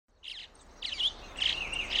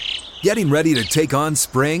Getting ready to take on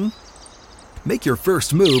spring? Make your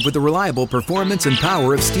first move with the reliable performance and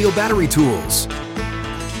power of Steel battery tools.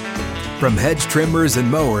 From hedge trimmers and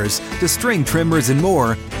mowers to string trimmers and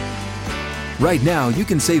more, right now you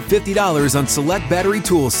can save $50 on select battery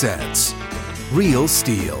tool sets. Real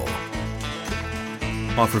Steel.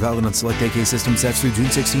 Offer valid on select AK system sets through June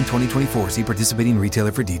 16, 2024. See participating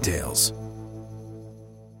retailer for details.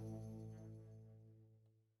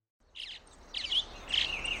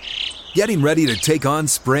 Getting ready to take on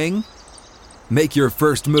spring? Make your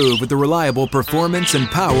first move with the reliable performance and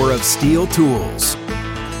power of Steel tools.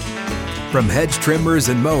 From hedge trimmers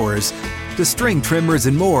and mowers to string trimmers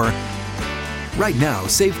and more, right now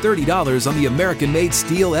save $30 on the American-made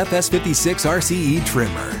Steel FS56 RCE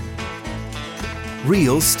trimmer.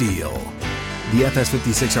 Real Steel. The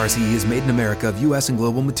FS56 RCE is made in America of U.S. and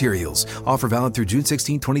global materials. Offer valid through June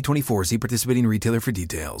 16, 2024. See participating retailer for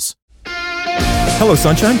details. Hello,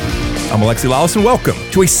 Sunshine. I'm Alexi Lawless, and welcome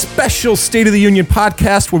to a special State of the Union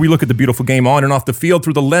podcast where we look at the beautiful game on and off the field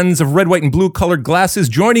through the lens of red, white, and blue colored glasses.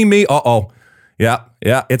 Joining me, Yeah,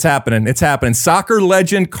 it's happening. It's happening. Soccer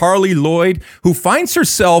legend Carli Lloyd, who finds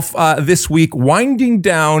herself this week winding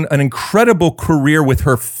down an incredible career with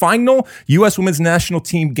her final U.S. Women's National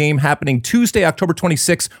Team game happening Tuesday, October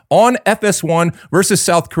 26th on FS1 versus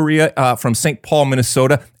South Korea from St. Paul,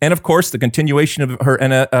 Minnesota. And, of course, the continuation of her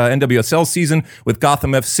NWSL season with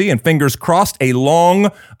Gotham FC. And fingers crossed, a long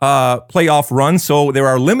playoff run. So there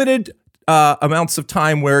are limited amounts of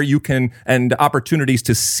time where you can and opportunities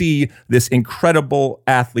to see this incredible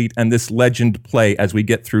athlete and this legend play as we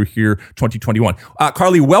get through here 2021.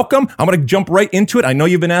 Carli, welcome. I'm going to jump right into it. I know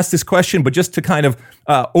you've been asked this question, but just to kind of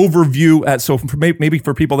overview, so maybe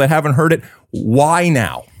for people that haven't heard it, why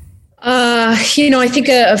now? I think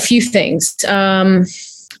a few things.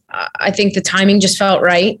 I think the timing just felt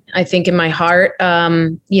right. I think in my heart,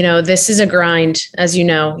 this is a grind. As you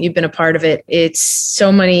know, you've been a part of it. It's so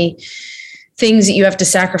many things that you have to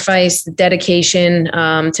sacrifice, the dedication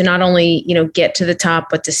to not only, get to the top,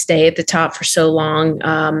 but to stay at the top for so long.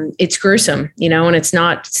 It's gruesome, and it's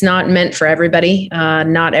not meant for everybody.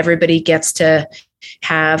 Not everybody gets to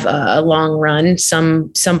have a long run.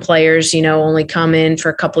 Some players, only come in for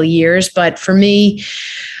a couple of years, but for me,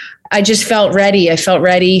 I just felt ready. I felt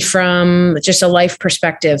ready from just a life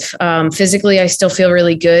perspective. Physically, I still feel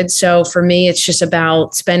really good. So for me, it's just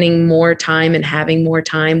about spending more time and having more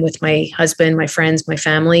time with my husband, my friends, my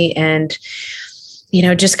family, and,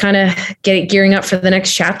 just kind of gearing up for the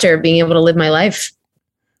next chapter, being able to live my life.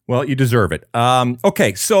 Well, you deserve it.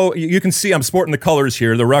 Okay, so you can see I'm sporting the colors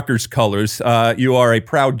here, the Rutgers colors. You are a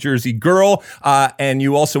proud Jersey girl, and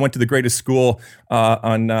you also went to the greatest school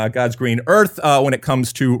on God's green earth when it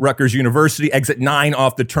comes to Rutgers University. Exit 9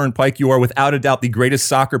 off the Turnpike. You are without a doubt the greatest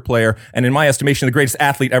soccer player, and in my estimation, the greatest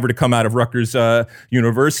athlete ever to come out of Rutgers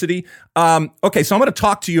University. Okay, so I'm going to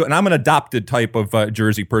talk to you, and I'm an adopted type of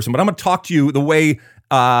Jersey person, but I'm going to talk to you the way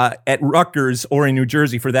at Rutgers or in New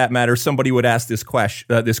Jersey, for that matter, somebody would ask this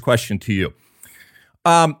question to you.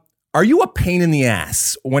 Are you a pain in the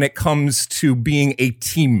ass when it comes to being a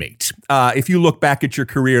teammate? If you look back at your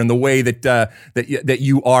career and the way that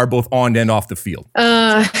you are both on and off the field.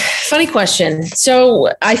 Funny question.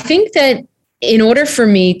 So I think that in order for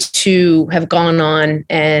me to have gone on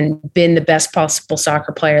and been the best possible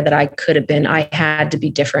soccer player that I could have been, I had to be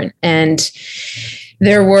different. And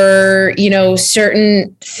there were,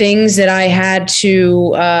 certain things that I had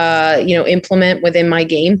to, implement within my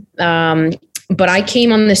game. But I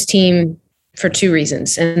came on this team for two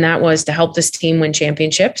reasons, and that was to help this team win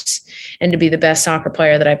championships and to be the best soccer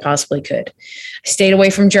player that I possibly could. I stayed away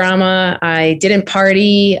from drama. I didn't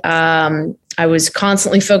party. I was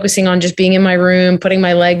constantly focusing on just being in my room, putting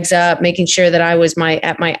my legs up, making sure that I was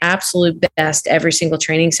at my absolute best every single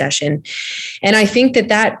training session. And I think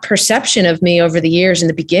that perception of me over the years in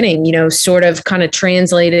the beginning, sort of kind of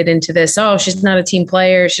translated into this, oh, she's not a team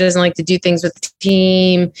player. She doesn't like to do things with the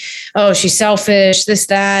team. Oh, she's selfish, this,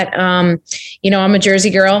 that. I'm a Jersey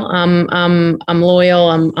girl. I'm loyal.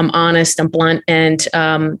 I'm honest. I'm blunt. And,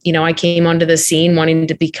 I came onto the scene wanting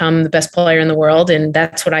to become the best player in the world. And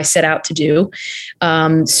that's what I set out to do.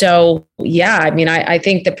 I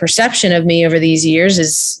think the perception of me over these years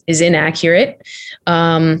is inaccurate.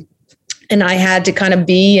 And I had to kind of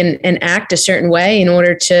be and act a certain way in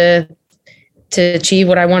order to to achieve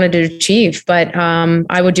what I wanted to achieve. But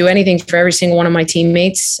I would do anything for every single one of my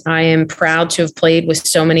teammates. I am proud to have played with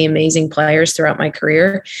so many amazing players throughout my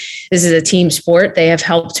career. This is a team sport. They have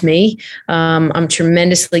helped me. I'm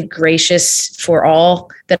tremendously gracious for all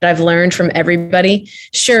that I've learned from everybody.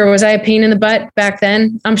 Sure, was I a pain in the butt back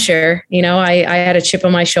then? I'm sure. I had a chip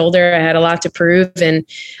on my shoulder. I had a lot to prove, and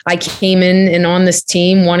I came in and on this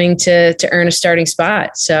team wanting to earn a starting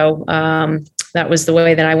spot. So that was the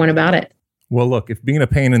way that I went about it. Well, look, if being a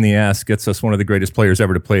pain in the ass gets us one of the greatest players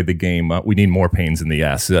ever to play the game, we need more pains in the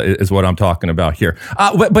ass is what I'm talking about here.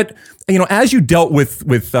 But as you dealt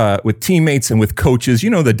with teammates and with coaches,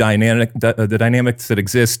 the dynamics that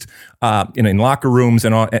exist in locker rooms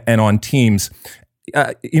and on teams.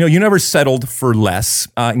 You never settled for less,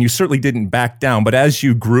 and you certainly didn't back down. But as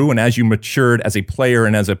you grew and as you matured as a player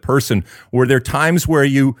and as a person, were there times where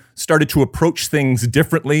you started to approach things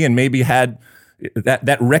differently and maybe had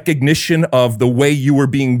that recognition of the way you were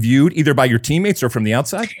being viewed, either by your teammates or from the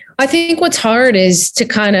outside? I think what's hard is to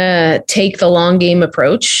kind of take the long game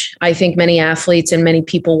approach. I think many athletes and many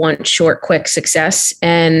people want short, quick success.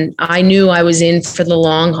 And I knew I was in for the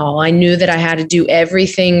long haul. I knew that I had to do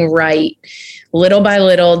everything right, little by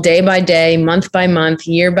little, day by day, month by month,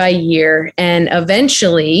 year by year. And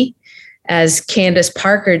eventually, as Candace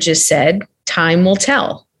Parker just said, time will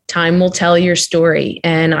tell. Time will tell your story.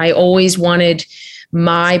 And I always wanted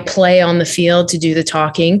my play on the field to do the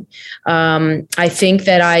talking. I think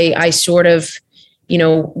that I sort of,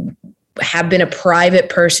 have been a private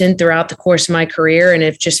person throughout the course of my career and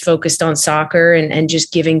have just focused on soccer and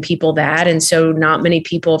just giving people that. And so not many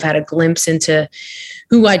people have had a glimpse into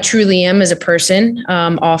who I truly am as a person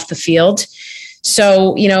off the field.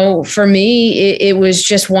 So, for me, it was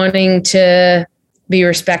just wanting to be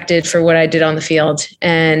respected for what I did on the field.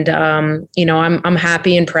 And, I'm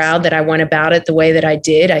happy and proud that I went about it the way that I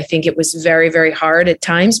did. I think it was very, very hard at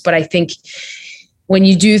times, but I think when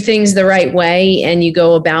you do things the right way and you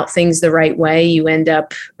go about things the right way, you end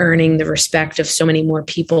up earning the respect of so many more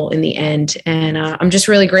people in the end. And I'm just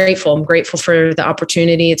really grateful. I'm grateful for the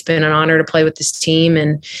opportunity. It's been an honor to play with this team.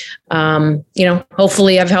 And,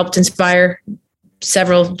 hopefully I've helped inspire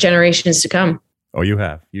several generations to come. Oh, you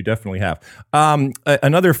have. You definitely have.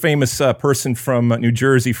 Another famous person from New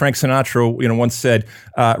Jersey, Frank Sinatra, once said,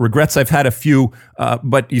 "Regrets, I've had a few,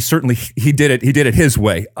 but he did it his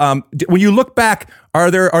way." When you look back,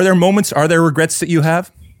 are there moments, are there regrets that you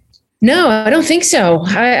have? No, I don't think so.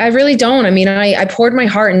 I really don't. I mean, I poured my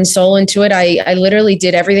heart and soul into it. I literally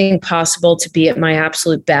did everything possible to be at my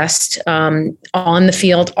absolute best, on the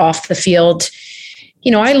field, off the field.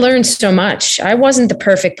 I learned so much. I wasn't the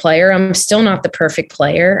perfect player. I'm still not the perfect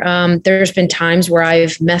player. There's been times where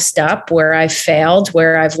I've messed up, where I've failed,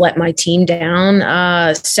 where I've let my team down,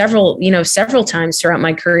 several times throughout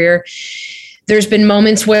my career. There's been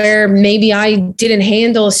moments where maybe I didn't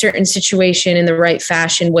handle a certain situation in the right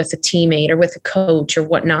fashion with a teammate or with a coach or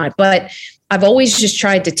whatnot. But I've always just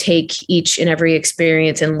tried to take each and every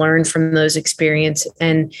experience and learn from those experiences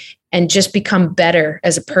and just become better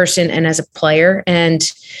as a person and as a player. And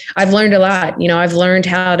I've learned a lot. I've learned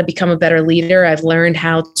how to become a better leader. I've learned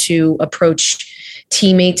how to approach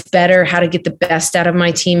teammates better, how to get the best out of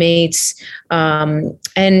my teammates. I've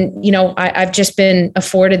just been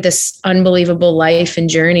afforded this unbelievable life and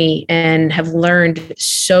journey and have learned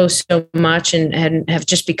so much and have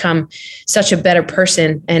just become such a better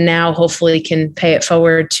person. And now hopefully can pay it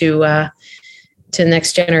forward to the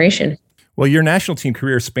next generation. Well, your national team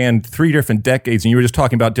career spanned 3 different decades, and you were just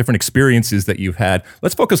talking about different experiences that you've had.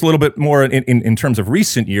 Let's focus a little bit more in terms of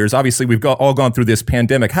recent years. Obviously, we've all gone through this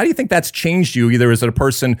pandemic. How do you think that's changed you, either as a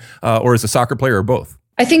person or as a soccer player, or both?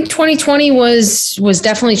 I think 2020 was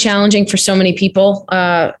definitely challenging for so many people.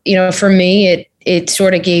 For me, it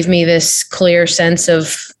sort of gave me this clear sense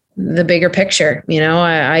of the bigger picture.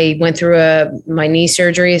 I went through my knee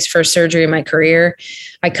surgery, his first surgery in my career.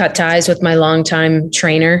 I cut ties with my longtime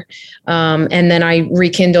trainer. And then I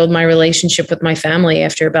rekindled my relationship with my family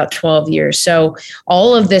after about 12 years. So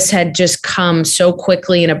all of this had just come so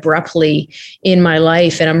quickly and abruptly in my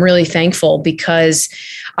life. And I'm really thankful because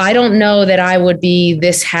I don't know that I would be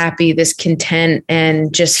this happy, this content,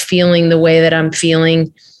 and just feeling the way that I'm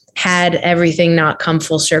feeling had everything not come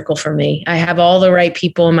full circle for me. I have all the right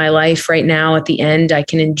people in my life right now at the end. I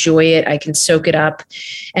can enjoy it. I can soak it up.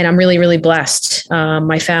 And I'm really, really blessed.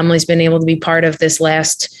 My family's been able to be part of this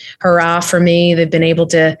last hurrah for me. They've been able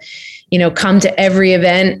to, come to every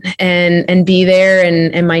event and be there.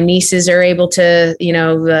 And my nieces are able to,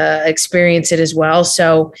 experience it as well.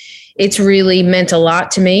 So it's really meant a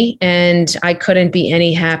lot to me. And I couldn't be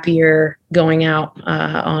any happier going out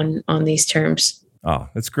on these terms. Oh,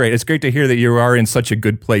 that's great. It's great to hear that you are in such a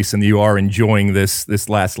good place and that you are enjoying this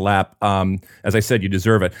last lap. As I said, you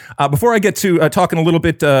deserve it. Before I get to talking a little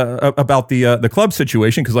bit about the club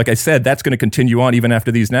situation, because like I said, that's going to continue on even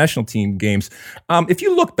after these national team games. If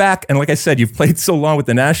you look back, and like I said, you've played so long with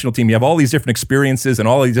the national team, you have all these different experiences and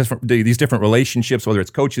all these different relationships, whether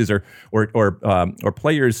it's coaches or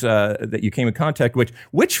players that you came in contact with.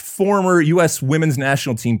 Which former U.S. women's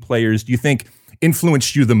national team players do you think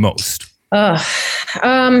influenced you the most? A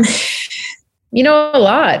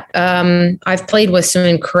lot. I've played with some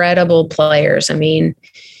incredible players. I mean,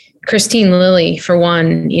 Christine Lilly, for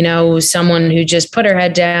one, someone who just put her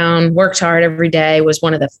head down, worked hard every day, was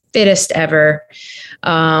one of the fittest ever.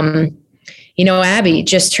 Abby,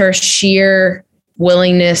 just her sheer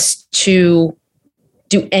willingness to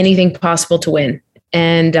do anything possible to win.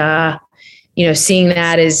 And, seeing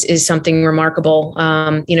that is something remarkable.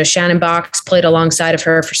 Shannon Box played alongside of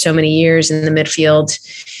her for so many years in the midfield.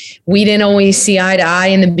 We didn't always see eye to eye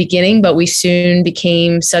in the beginning, but we soon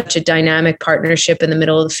became such a dynamic partnership in the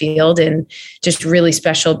middle of the field, and just really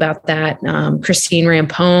special about that. Christine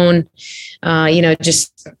Rampone,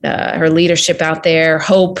 her leadership out there.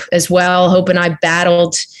 Hope as well. Hope and I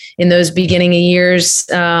battled in those beginning of years.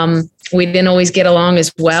 We didn't always get along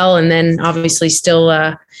as well, and then obviously still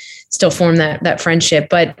form that friendship.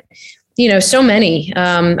 But, so many.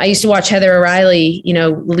 I used to watch Heather O'Reilly,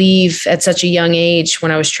 leave at such a young age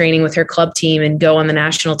when I was training with her club team and go on the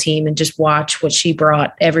national team and just watch what she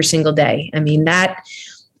brought every single day. I mean, that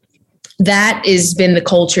has been the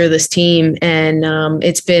culture of this team. And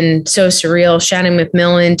it's been so surreal. Shannon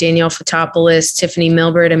McMillan, Danielle Fotopoulos, Tiffany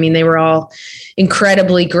Milbert. I mean, they were all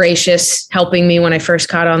incredibly gracious, helping me when I first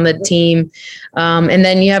got on the team. And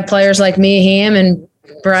then you have players like Mia Hamm and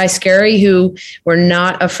Bryce Scary, who were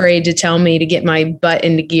not afraid to tell me to get my butt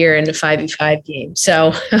into gear in the 5v5 game.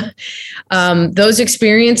 So those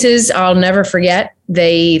experiences I'll never forget.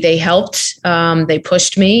 They helped, they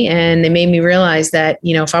pushed me, and they made me realize that,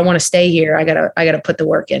 if I want to stay here, I gotta put the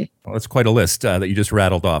work in. Well, that's quite a list that you just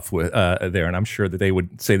rattled off with there, and I'm sure that they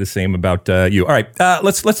would say the same about you. All right,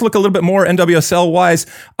 let's look a little bit more NWSL wise,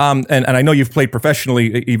 and I know you've played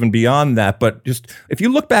professionally even beyond that, but just if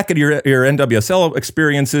you look back at your NWSL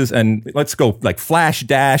experiences, and let's go like Flash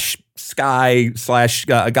Dash, Sky /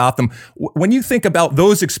 Gotham. When you think about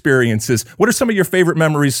those experiences, what are some of your favorite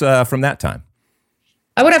memories from that time?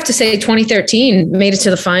 I would have to say 2013 made it to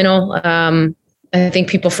the final. I think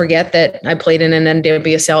people forget that I played in an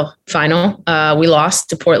NWSL final. We lost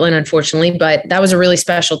to Portland, unfortunately, but that was a really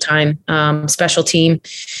special time, special team.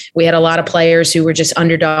 We had a lot of players who were just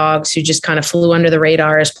underdogs, who just kind of flew under the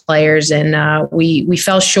radar as players. And we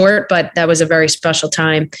fell short, but that was a very special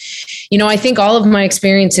time. I think all of my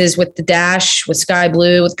experiences with the Dash, with Sky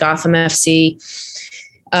Blue, with Gotham FC,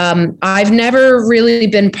 I've never really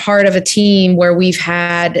been part of a team where we've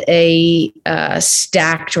had a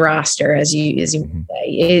stacked roster, as you say.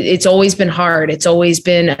 It's always been hard. It's always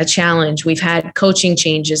been a challenge. We've had coaching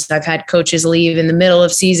changes. I've had coaches leave in the middle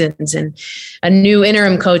of seasons and a new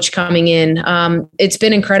interim coach coming in. It's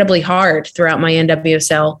been incredibly hard throughout my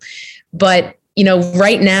NWSL. But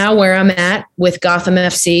right now where I'm at with Gotham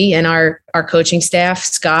FC and our coaching staff,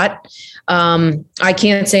 Scott, I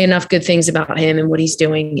can't say enough good things about him and what he's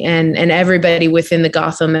doing, and everybody within the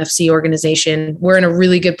Gotham FC organization. We're in a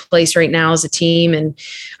really good place right now as a team, and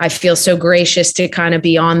I feel so gracious to kind of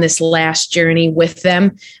be on this last journey with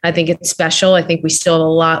them. I think it's special. I think we still have a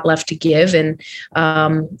lot left to give, and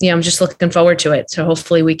I'm just looking forward to it. So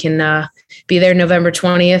hopefully we can be there November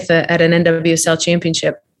 20th at an NWSL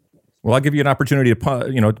championship. Well, I'll give you an opportunity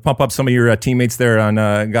to pump up some of your teammates there on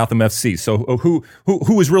Gotham FC. So, who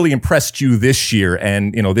has really impressed you this year,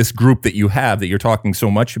 and this group that you have that you're talking so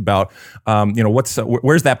much about?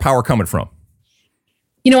 Where's that power coming from?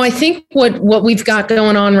 I think what we've got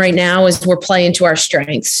going on right now is we're playing to our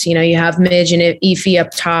strengths. You have Midge and Ify up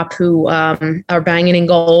top who are banging in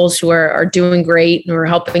goals, who are doing great, and we're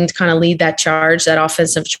helping to kind of lead that charge, that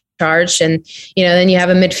offensive charge. And, then you have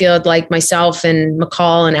a midfield like myself and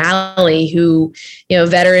McCall and Allie who,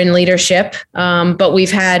 veteran leadership. But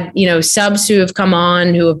we've had, subs who have come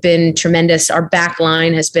on who have been tremendous. Our back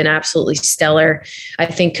line has been absolutely stellar. I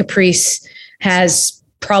think Caprice has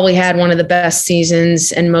probably had one of the best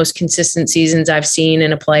seasons and most consistent seasons I've seen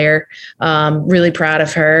in a player. Really proud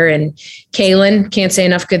of her. And Kaylin, can't say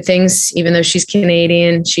enough good things, even though she's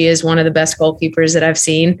Canadian. She is one of the best goalkeepers that I've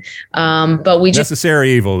seen. But we just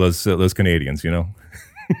necessary evil, those Canadians,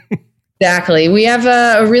 Exactly. We have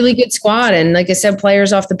a really good squad. And like I said,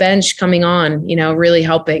 players off the bench coming on, really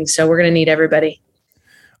helping. So we're going to need everybody.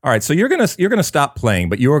 All right, so you're gonna stop playing,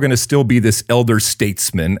 but you are gonna still be this elder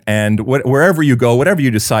statesman, and wherever you go, whatever you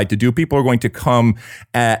decide to do, people are going to come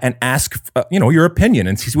and ask, your opinion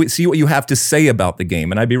and see what you have to say about the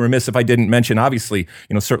game. And I'd be remiss if I didn't mention, obviously,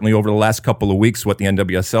 certainly over the last couple of weeks, what the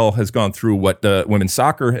NWSL has gone through, what the women's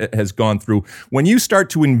soccer has gone through. When you start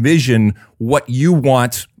to envision what you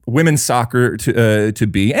want women's soccer to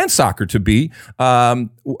be and soccer to be,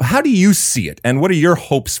 how do you see it, and what are your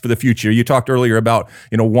hopes for the future? You talked earlier about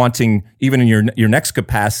wanting, even in your next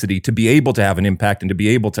capacity, to be able to have an impact and to be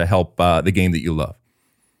able to help the game that you love.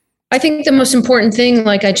 I think the most important thing,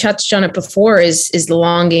 like I touched on it before, is the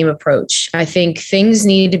long game approach. I think things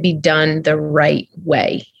need to be done the right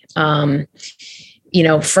way. From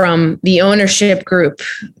the ownership group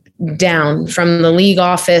down, from the league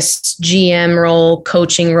office, GM role,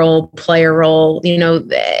 coaching role, player role,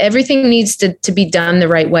 everything needs to be done the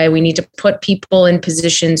right way. We need to put people in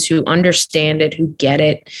positions who understand it, who get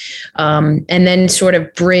it, and then sort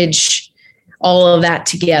of bridge all of that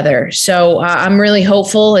together. So I'm really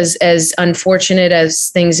hopeful, as unfortunate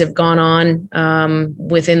as things have gone on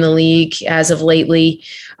within the league as of lately.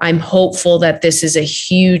 I'm hopeful that this is a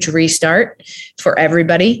huge restart for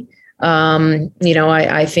everybody.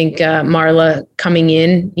 I think Marla coming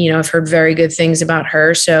in, I've heard very good things about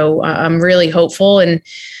her. So I'm really hopeful, and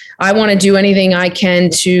I want to do anything I can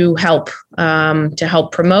to help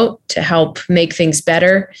promote, to help make things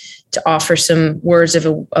better, to offer some words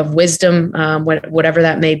of wisdom, whatever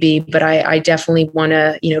that may be. But I definitely want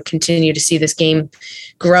to, continue to see this game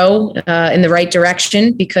grow in the right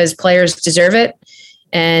direction, because players deserve it.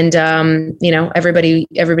 And,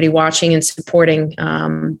 everybody watching and supporting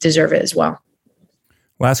deserve it as well.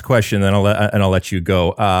 Last question, then I'll let you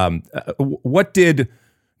go. What did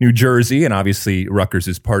New Jersey, and obviously Rutgers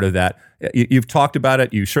is part of that, you've talked about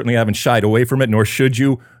it. You certainly haven't shied away from it, nor should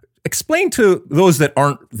you. Explain to those that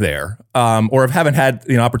aren't there or haven't had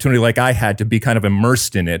the opportunity like I had to be kind of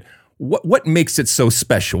immersed in it. What makes it so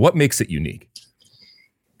special? What makes it unique?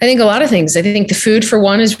 I think a lot of things. I think the food, for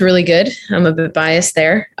one, is really good. I'm a bit biased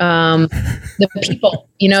there. The people,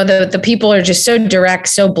 the people are just so direct,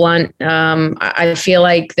 so blunt. I feel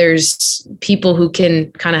like there's people who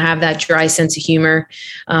can kind of have that dry sense of humor.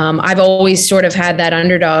 I've always sort of had that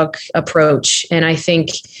underdog approach. And I think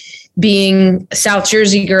being a South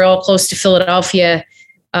Jersey girl close to Philadelphia,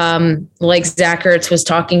 like Zach Ertz was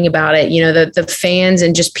talking about it, the fans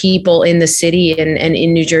and just people in the city and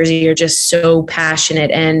in New Jersey are just so passionate,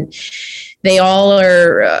 and they all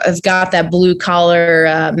have got that blue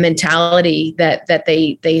collar mentality that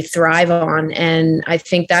they thrive on. And I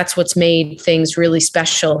think that's what's made things really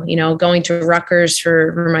special. Going to Rutgers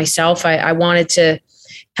for myself, I wanted to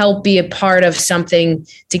help be a part of something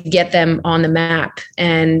to get them on the map.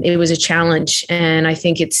 And it was a challenge. And I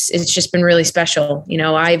think it's just been really special.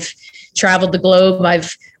 I've traveled the globe.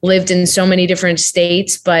 I've lived in so many different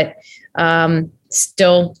states, but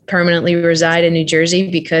still permanently reside in New Jersey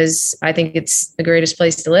because I think it's the greatest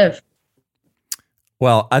place to live.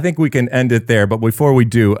 Well, I think we can end it there. But before we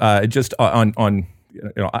do, just I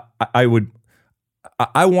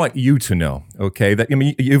want you to know, okay, that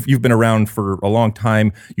you've been around for a long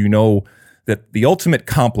time. You know that the ultimate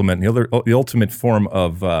compliment, the ultimate form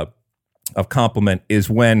of compliment, is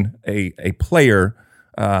when a player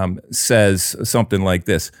says something like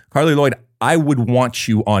this: Carli Lloyd, I would want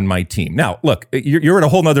you on my team. Now, look, you're at a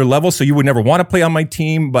whole nother level, so you would never want to play on my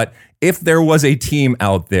team. But if there was a team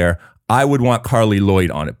out there, I would want Carli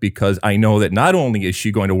Lloyd on it, because I know that not only is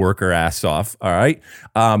she going to work her ass off, all right,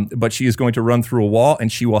 but she is going to run through a wall,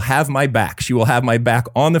 and she will have my back. She will have my back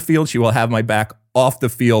on the field. She will have my back off the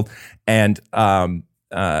field. And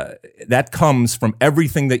that comes from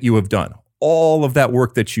everything that you have done, all of that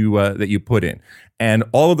work that you put in, and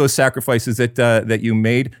all of those sacrifices that you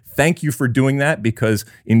made. Thank you for doing that, because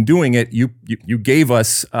in doing it, you gave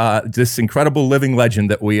us this incredible living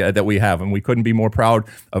legend that we have, and we couldn't be more proud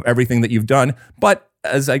of everything that you've done. But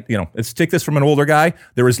let's take this from an older guy.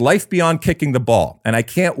 There is life beyond kicking the ball, and I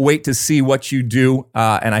can't wait to see what you do.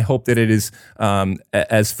 And I hope that it is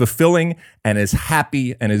as fulfilling and as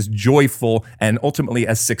happy and as joyful and ultimately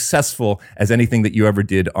as successful as anything that you ever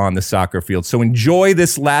did on the soccer field. So enjoy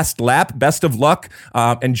this last lap. Best of luck.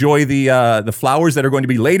 Enjoy the flowers that are going to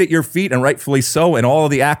be laid at your feet, and rightfully so, and all of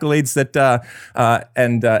the accolades that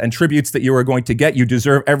and tributes that you are going to get. You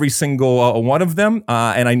deserve every single one of them.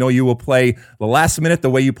 And I know you will play the last minute the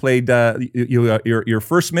way you played your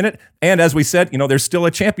first minute. And as we said, there's still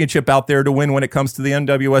a championship out there to win when it comes to the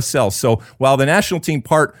NWSL. So while the national team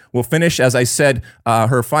part will finish as as I said,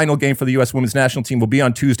 her final game for the U.S. Women's National Team will be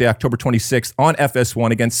on Tuesday, October 26th on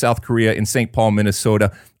FS1 against South Korea in St. Paul,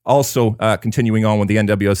 Minnesota. Also continuing on with the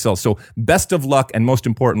NWSL. So best of luck, and most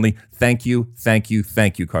importantly, thank you,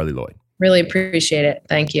 Carli Lloyd. Really appreciate it.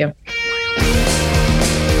 Thank you.